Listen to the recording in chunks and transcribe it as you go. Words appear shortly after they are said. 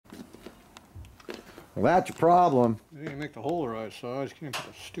Well, that's your problem. You didn't make the hole the right size. You can't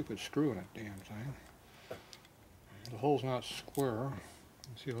put a stupid screw in that damn thing. The hole's not square.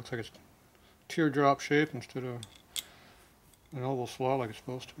 See, it looks like it's teardrop shape instead of an oval slot like it's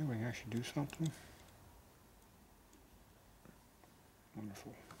supposed to be. We can actually do something.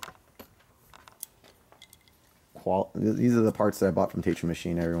 Wonderful. These are the parts that I bought from Tatro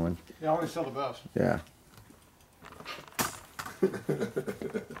Machine, everyone. Yeah, I only sell the best. Yeah.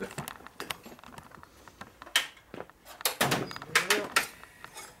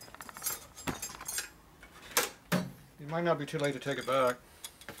 It might not be too late to take it back.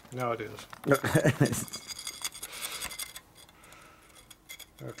 No, it is.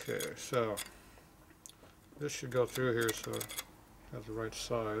 Okay, so this should go through here so it has the right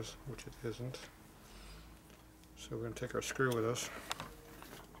size, which it isn't. So we're going to take our screw with us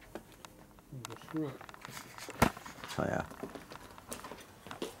and go through it. Oh yeah.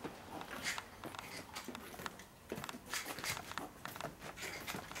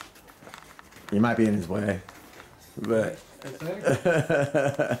 You might be in his way, but. I think.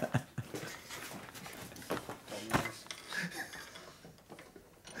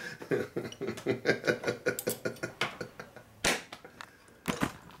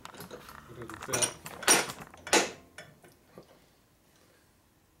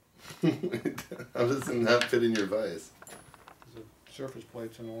 How does it not fit in your vise? The surface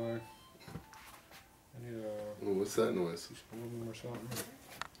plate's in the way. I need a What's that noise? piece of aluminum or something.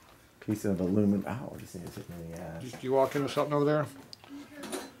 Piece of aluminum. Ow, just need to hit me in the ass. Do you walk into something over there?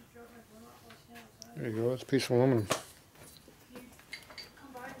 There you go, it's a piece of aluminum.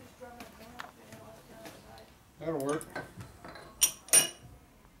 That'll work.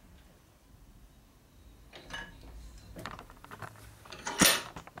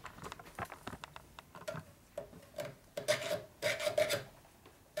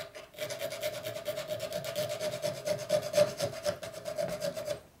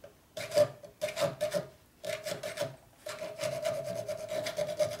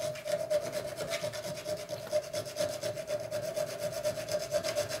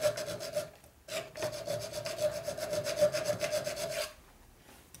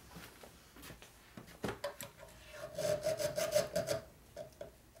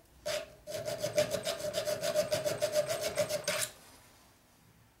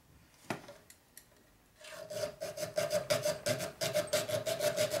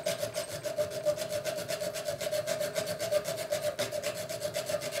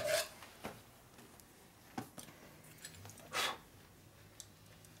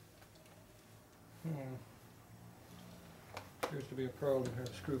 Appears to be a probe in here.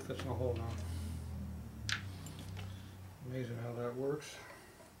 The screw fits in a hole now. Amazing how that works.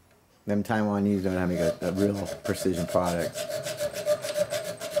 Them Taiwanese don't have make a real precision product.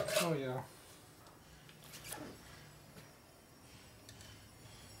 Oh yeah.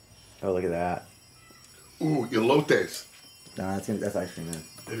 Oh, look at that. Ooh, elotes. No, that's ice cream, man.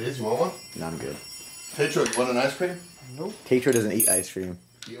 It is? You want one? No, I'm good. Tatro, you want an ice cream? Nope. Tatro doesn't eat ice cream.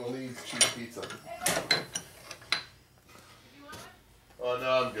 He only eats cheap pizza. Oh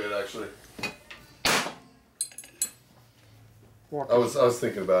no, I'm good actually. I was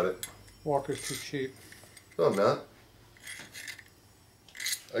thinking about it. Walker's too cheap. No, I'm not.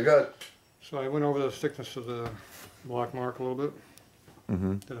 I got. So I went over the thickness of the black mark a little bit.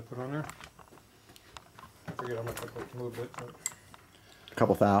 Mm-hmm. That I put on there. I forget how much I put to move it, but A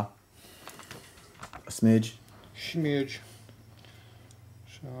couple thou. A smidge. smidge.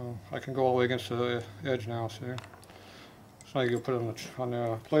 So I can go all the way against the edge now, see? So I can put it on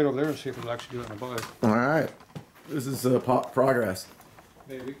the plate over there and see if it'll actually do it in the bike. All right. This is progress.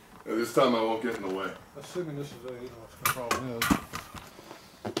 Maybe. This time I won't get in the way. Assuming this is what the problem is.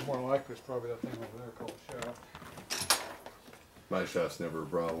 More than likely it's probably that thing over there called a shaft. My shaft's never a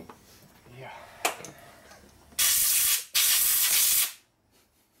problem. Yeah.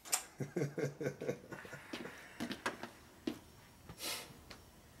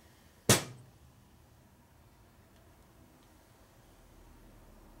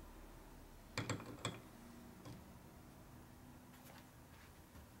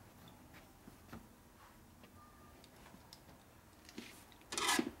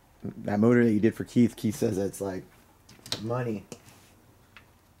 That motor that you did for Keith says that's like money.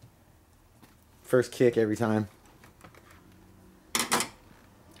 First kick every time.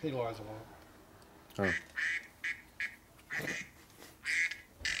 He lies a lot. Oh.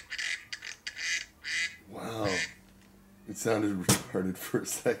 Wow. It sounded retarded for a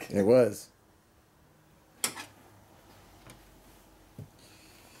second. It was.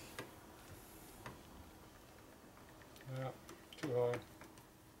 Yeah, too high.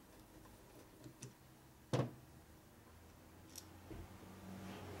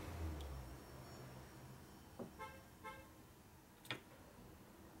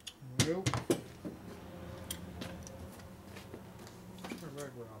 go. Where my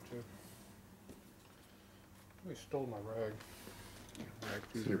rag went out to? Somebody stole my rag.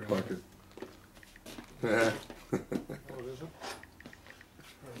 It's in your pocket. Oh, is it?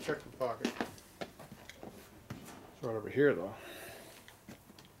 Check the pocket. It's right over here, though.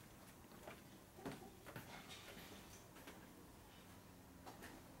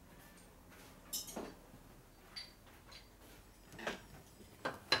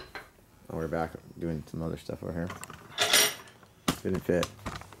 Oh, we're back doing some other stuff over here. Didn't fit.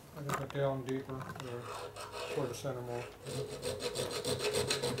 I can put down deeper toward the center more.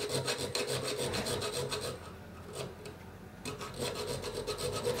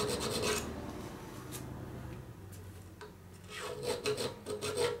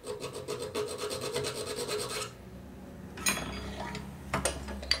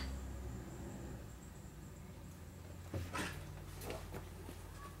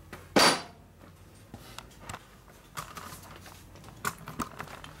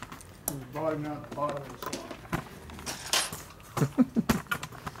 Bottom out the bottom of the slot.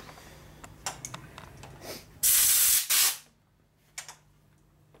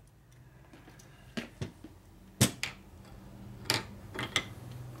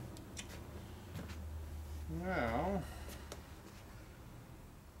 Now,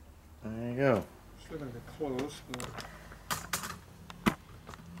 There you go. still going to be close, but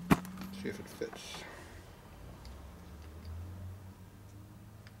see if it fits.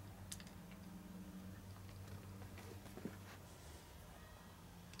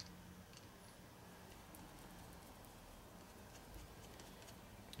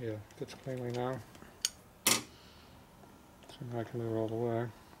 Yeah, fits cleanly now. So now I can move it all the way.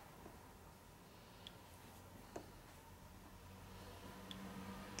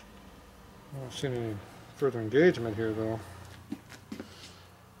 I don't see any further engagement here though.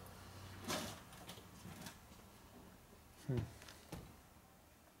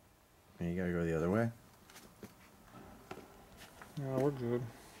 You gotta go the other way. Yeah, we're good.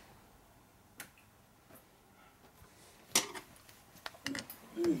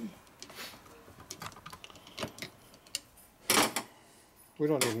 We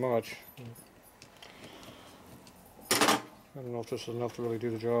don't need much. I don't know if this is enough to really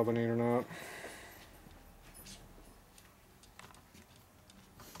do the job I need or not.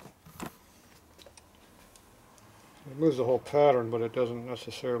 It moves the whole pattern, but it doesn't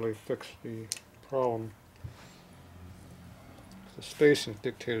necessarily fix the problem. The spacing is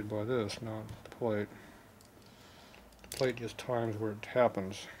dictated by this, not the plate. The plate just times where it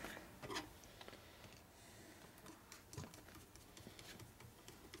happens.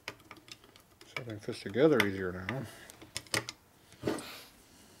 So everything fits together easier now.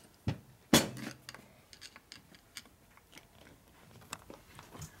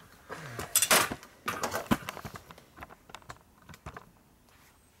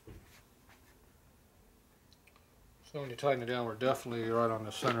 So when you tighten it down, we're definitely right on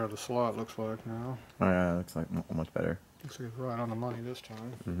the center of the slot, looks like now. Oh yeah, it looks like much better. Looks like it's right on the money this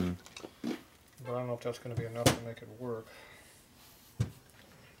time. Mm-hmm. But I don't know if that's going to be enough to make it work.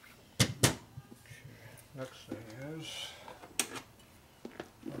 Okay. Next thing is,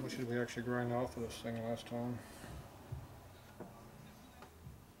 how much did we actually grind off of this thing last time?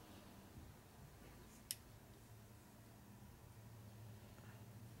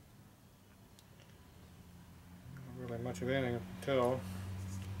 Not really much of anything until,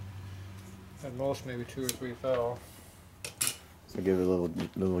 at most maybe 2 or 3 thou. So give it a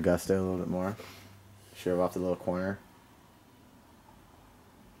little gusto, a little bit more. Shove off the little corner.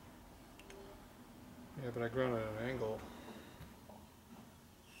 Yeah, but I ground it at an angle.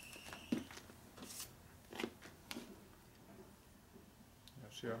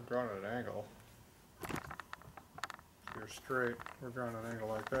 See, I'm grounded at an angle. If you're straight, we're grounded at an angle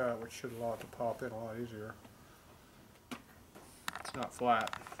like that, which should allow it to pop in a lot easier. It's not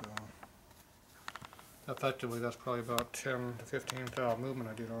flat, so effectively that's probably about 10 to 15 thou movement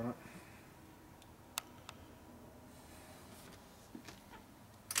I did on it.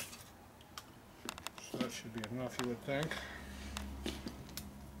 So that should be enough, you would think.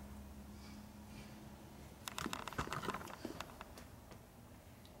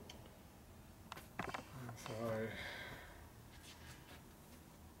 If I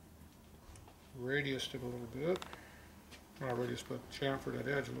radiused it a little bit, not radius but chamfered that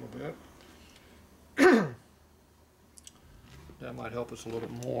edge a little bit, that might help us a little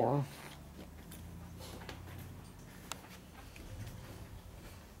bit more.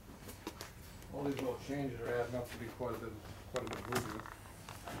 All these little changes are adding up to be quite a bit of movement.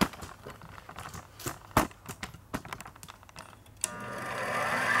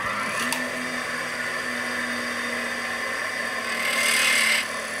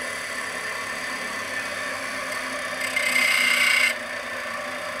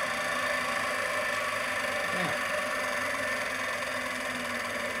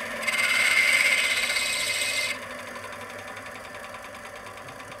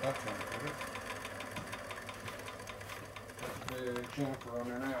 That kind of better. Big jumper on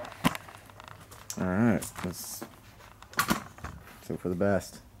there now. Alright, let's hope for the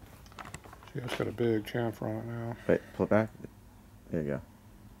best. See, it's got a big chamfer on it now. Wait, pull it back. There you go.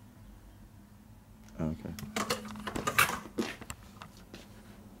 Okay.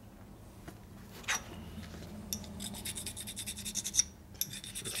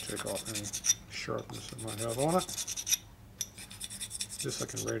 Just take off any sharpness it might have on it. Just I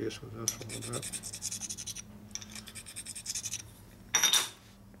can radius with this a little bit.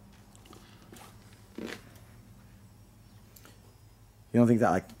 You don't think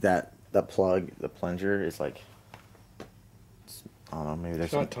that like that plug, the plunger, is like, I don't know, maybe there's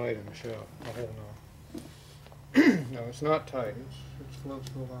It's not tight in the shell. The hole no. No, it's not tight. It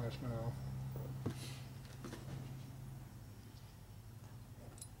floats real nice now.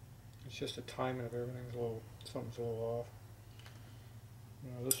 It's just the timing of everything's a little, something's a little off.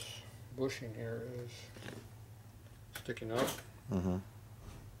 You know, this bushing here is sticking up. Mm-hmm.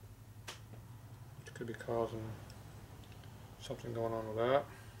 It could be causing something going on with that.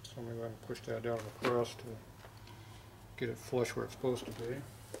 So I'm going to go ahead and push that down on the press to get it flush where it's supposed to be.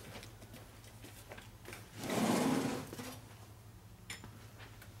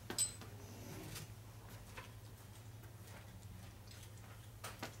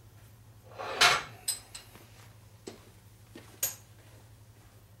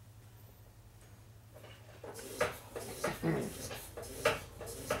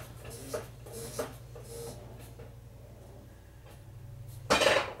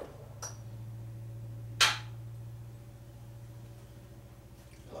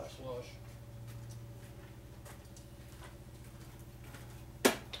 Flush.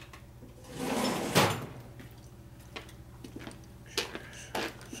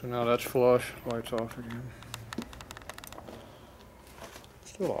 So now that's flush, lights off again.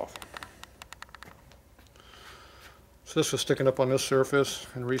 Still off. So this was sticking up on this surface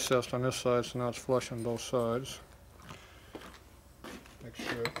and recessed on this side, so now it's flush on both sides. Make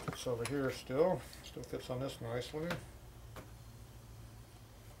sure it fits over here still fits on this nicely.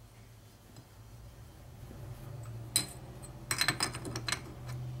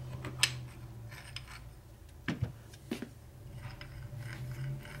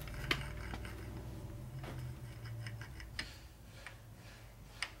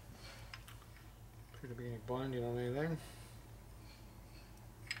 To be any binding on anything.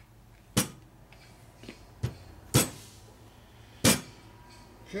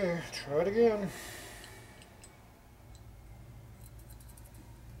 Okay, try it again.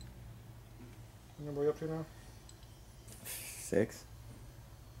 What number are we up to now? 6?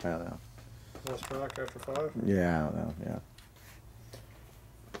 I don't know. Last track after 5? Yeah, I don't know, yeah.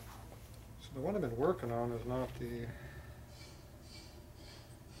 So the one I've been working on is not the...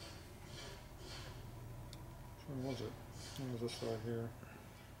 When was it? When was this side here?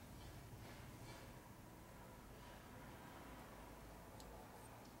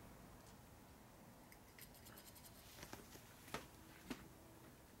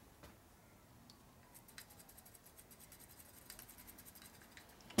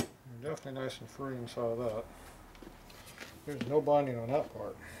 Definitely nice and free inside of that. There's no binding on that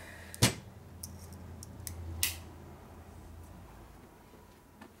part.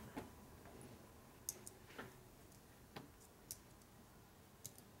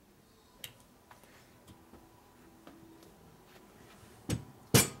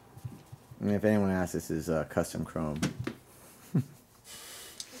 I mean, if anyone asks, this is custom chrome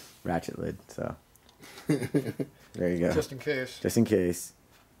ratchet lid, so there you go. Just in case. Just in case.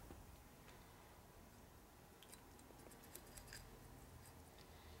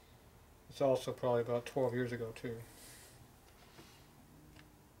 It's also probably about 12 years ago too.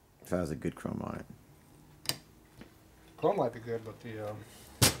 So that was a good chrome on it. Chrome might be good, but the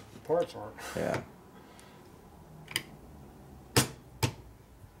parts aren't. Yeah.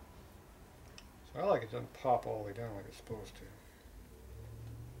 So I like it doesn't pop all the way down like it's supposed to.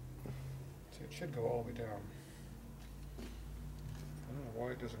 See, it should go all the way down. I don't know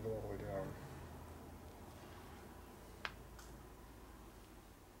why it doesn't go all the way down.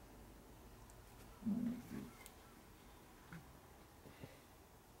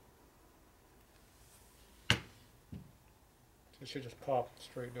 It should just pop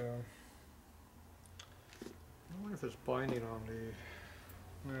straight down. I wonder if it's binding on the...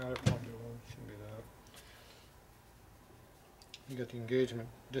 Yeah, it probably shouldn't be that. You got the engagement,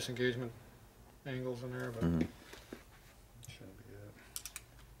 disengagement angles in there, but it shouldn't be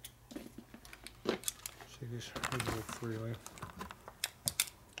that. See, these move freely.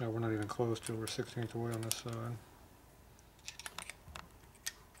 No, we're not even close to. We're 16th away on this side.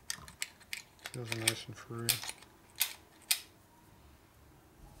 Those are nice and free.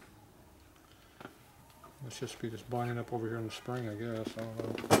 Let's just be just binding up over here in the spring, I guess. I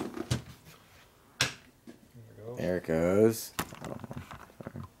don't know. There it goes. Oh,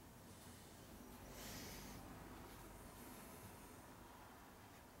 sorry.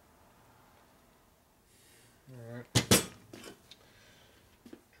 Alright.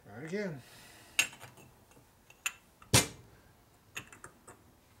 Try it again.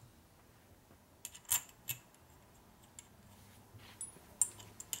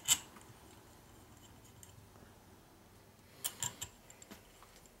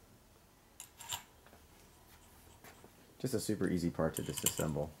 Just a super easy part to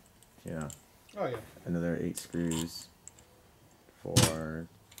disassemble. Yeah. Oh yeah. Another 8 screws. 4.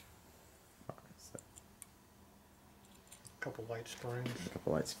 5, 6. Couple light springs. A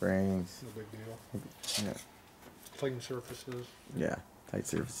couple light springs. No big deal. Yeah. Clean surfaces. Yeah. Tight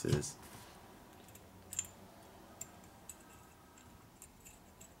surfaces.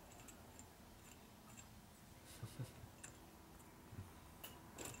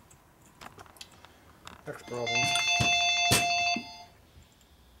 Next problem.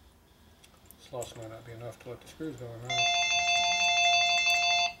 Slots might not be enough to let the screws go in now.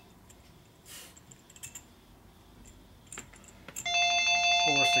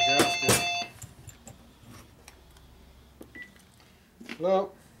 Force the gasket.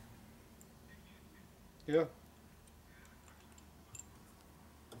 Hello? Yeah.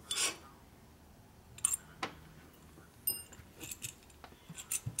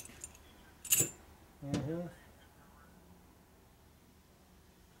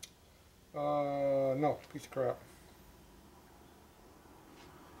 No, piece of crap.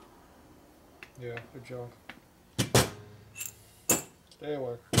 Yeah, good junk. Stay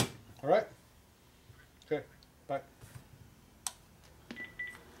away. Alright? Okay, bye.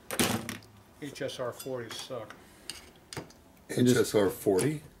 HSR 40s suck. HSR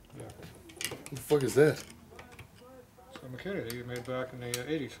 40? Yeah. What the fuck is that? It's a McKinney that you made back in the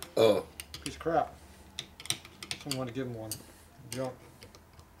 80s. Oh. Piece of crap. Someone wanted to give him one. Junk.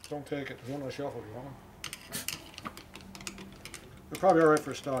 Don't take it. There's one on the shelf if you want them. They're probably alright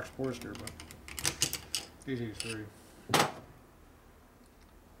for a stock Sportster, but these 83. Where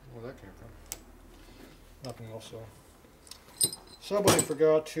that came from. Nothing else though. Somebody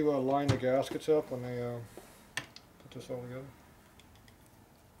forgot to line the gaskets up when they put this all together.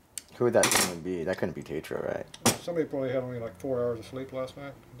 Who would that someone be? That couldn't be Tatro, right? Somebody probably had only like 4 hours of sleep last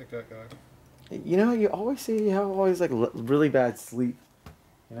night. I think that guy. You know, you always say you have always like really bad sleep.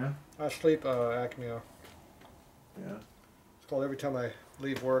 Yeah? I sleep apnea. Yeah. It's called every time I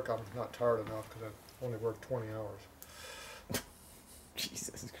leave work I'm not tired enough because I've only worked 20 hours.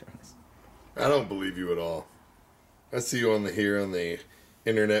 Jesus Christ. I don't believe you at all. I see you on the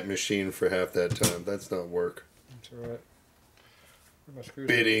internet machine for half that time. That's not work. That's alright. Where'd my screws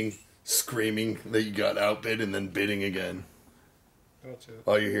Bidding, screaming that you got outbid, and then bidding again. go? That's it.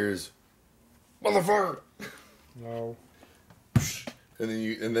 All you hear is, motherfucker! No.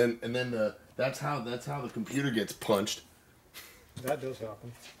 And then that's how the computer gets punched. That does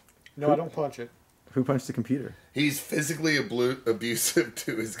happen. No, I don't punch it. Who punched the computer? He's physically abusive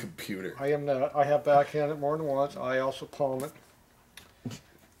to his computer. I am not. I have backhanded more than once. I also palm it.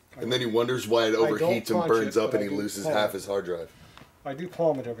 And then he wonders why it overheats and punch burns it, up but and he I do loses palm half it. his hard drive. I do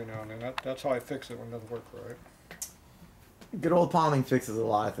palm it every now and then. That's how I fix it when it doesn't work right. Good old palming fixes a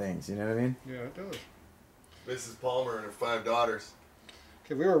lot of things, you know what I mean? Yeah, it does. Mrs. Palmer and her 5 daughters.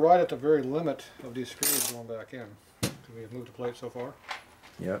 Okay, we were right at the very limit of these screws going back in. Because we have moved the plate so far.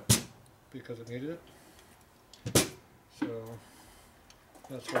 Yep. Because it needed it. So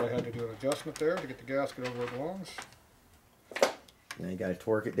that's why I had to do an adjustment there to get the gasket over where it belongs. Now you gotta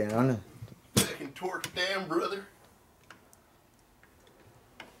torque it down. Fucking torque it down, brother.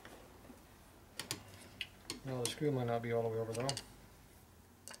 Now the screw might not be all the way over though.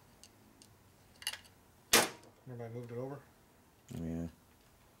 Remember I moved it over? Yeah.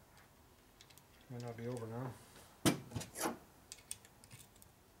 Might not be over now.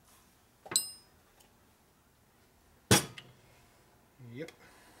 Yep,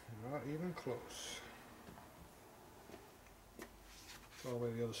 not even close. It's all the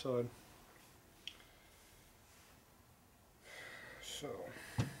way to the other side. So,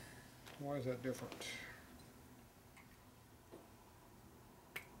 why is that different?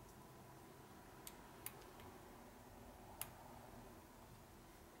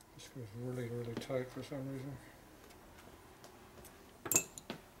 This goes really, really tight for some reason.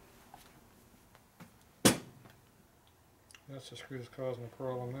 That's the screw that's causing the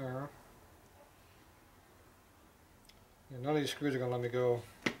problem there. Yeah, none of these screws are going to let me go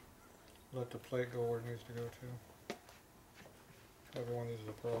let the plate go where it needs to go to. Every one of these is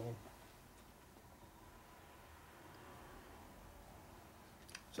a problem.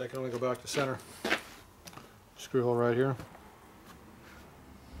 So I can only go back to center. Screw hole right here.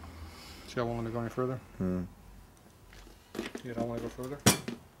 See, I won't let me go any further. See, I don't want to go further.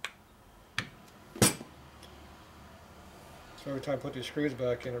 So every time I put these screws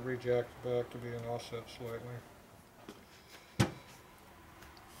back in, it rejects back to being offset slightly.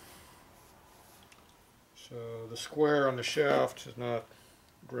 So the square on the shaft is not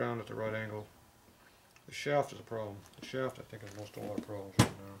ground at the right angle. The shaft is a problem. The shaft, I think, is most of a lot of problems right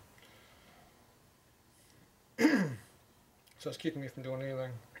now. So it's keeping me from doing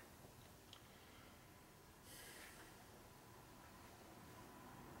anything.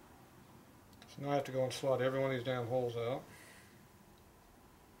 So now I have to go and slot every one of these damn holes out.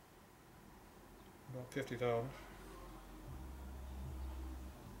 About 50 thou.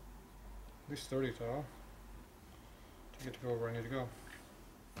 At least 30 thou. To get to go where I need to go.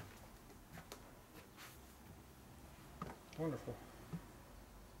 Wonderful.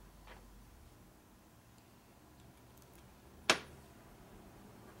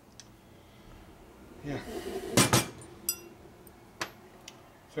 Yeah.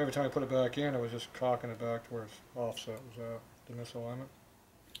 So every time I put it back in, I was just cocking it back to where its offset was at, the misalignment.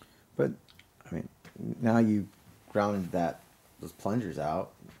 But, I mean, now you ground those plungers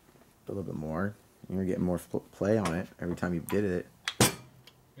out a little bit more. You're getting more play on it every time you did it.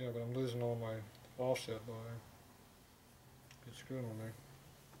 Yeah, but I'm losing all my offset by it's screwing on me.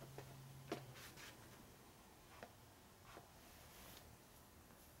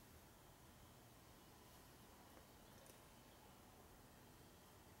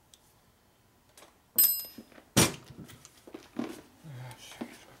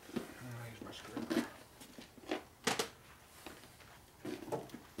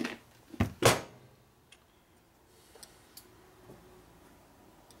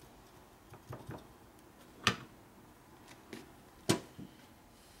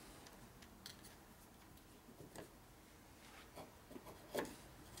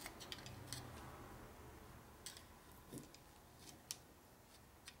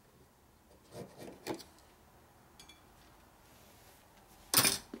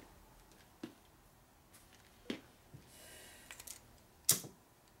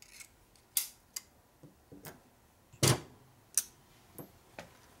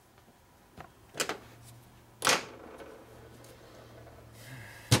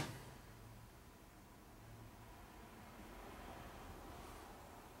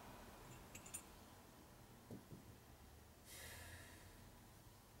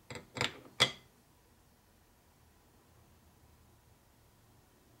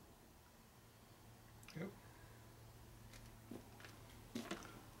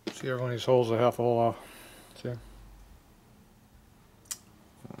 See, every one of these holes is a half a hole off. See?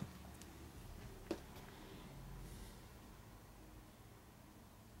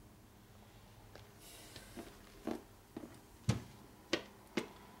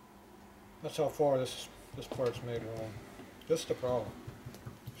 That's how far this part's made wrong. This is the problem.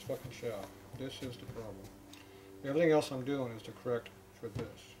 This fucking shaft. This is the problem. Everything else I'm doing is to correct for this.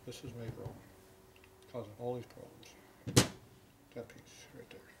 This is made wrong. Causing all these problems. That piece right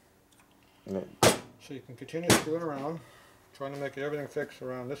there. So you can continue screwing around, trying to make everything fix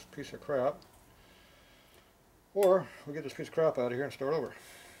around this piece of crap. Or we get this piece of crap out of here and start over.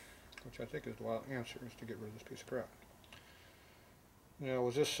 Which I think is the answer, is to get rid of this piece of crap. Now,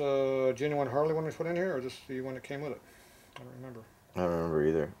 was this a genuine Harley one we put in here, or is this the one that came with it? I don't remember. I don't remember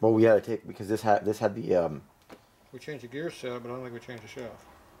either. Well, we had to take, because this had the We changed the gear set, but I don't think we changed the shaft.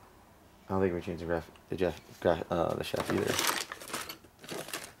 I don't think we changed the shaft either.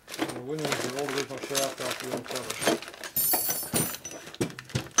 We wouldn't use the old original shaft off the old cover.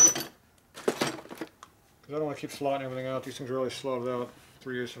 Because I don't want to keep slotting everything out. These things are really slotted out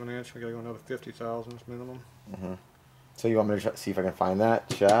 3/8 of an inch. We got to go another 50 thousandths minimum. So you want me to see if I can find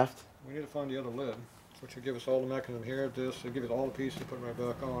that shaft? We need to find the other lid, which will give us all the mechanism here. This, it'll give us all the pieces, put it right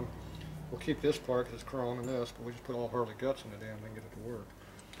back on. We'll keep this part because it's chrome and this, but we just put all Harley guts in the damn thing and get it to work.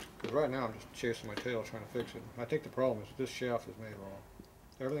 Because right now I'm just chasing my tail trying to fix it. I think the problem is this shaft is made wrong.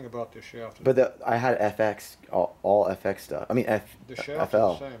 Everything about this shaft is... But I had FX, all FX stuff. I mean, the shaft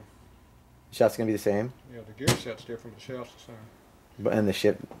FL. is the same. The shaft's going to be the same? Yeah, the gear set's different, but the shaft's the same. But and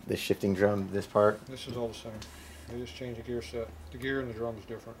the shifting drum, this part? This is all the same. They just changed the gear set. The gear and the drum is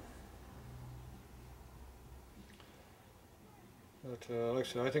different. But like I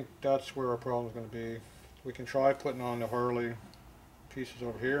said, I think that's where our problem is going to be. We can try putting on the Harley pieces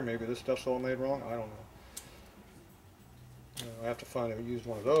over here. Maybe this stuff's all made wrong. I don't know. I have to find, I used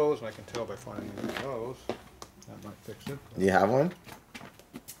one of those, and I can tell by finding one of those. That might fix it. Do you have one?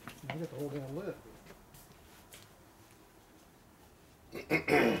 I got the whole damn lid.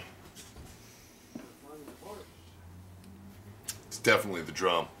 It's definitely the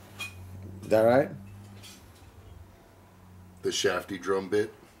drum. Is that right? The shafty drum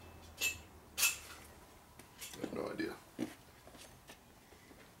bit. I have no idea.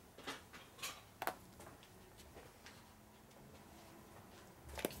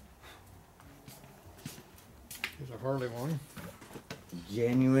 Here's a Harley one.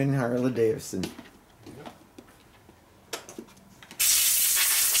 Genuine Harley Davidson. Yep.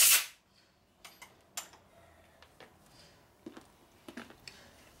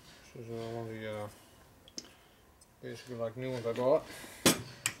 This is one of the basically like new ones I bought.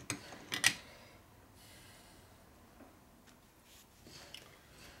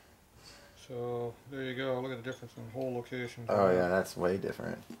 So there you go. Look at the difference in hole locations. Oh yeah, that's way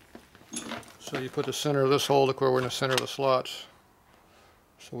different. So you put the center of this hole, look where we're in the center of the slots.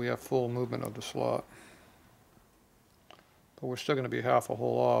 So we have full movement of the slot. But we're still going to be half a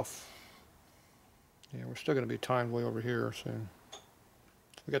hole off. Yeah, we're still going to be timed way over here, so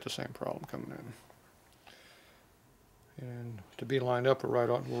we got the same problem coming in. And to be lined up, we're right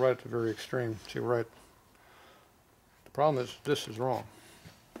at the very extreme. See, right. The problem is this is wrong.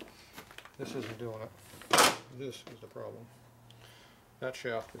 This isn't doing it. This is the problem. That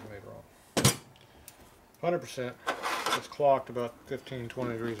shaft is made wrong. 100%. It's clocked about 15,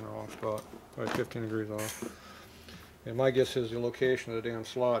 20 degrees in the wrong spot. Probably 15 degrees off. And my guess is the location of the damn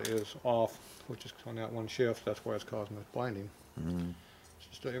slot is off, which is on that one shift. That's why it's causing the blinding. Mm. It's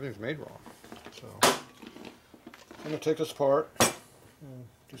just everything's made wrong. So I'm going to take this apart and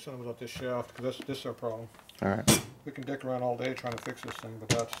do something about this shaft, because this is our problem. All right. We can dick around all day trying to fix this thing, but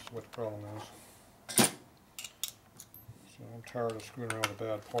that's what the problem is. So I'm tired of screwing around with a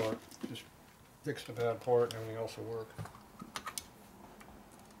bad part. Just fix the bad part and everything else will work. So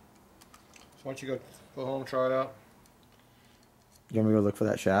why don't you go home and try it out? You want me to go look for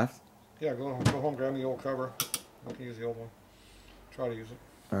that shaft? Yeah, go home, grab me the old cover. I can use the old one. Try to use it.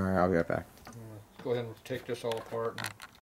 All right, I'll be right back. Go ahead and take this all apart and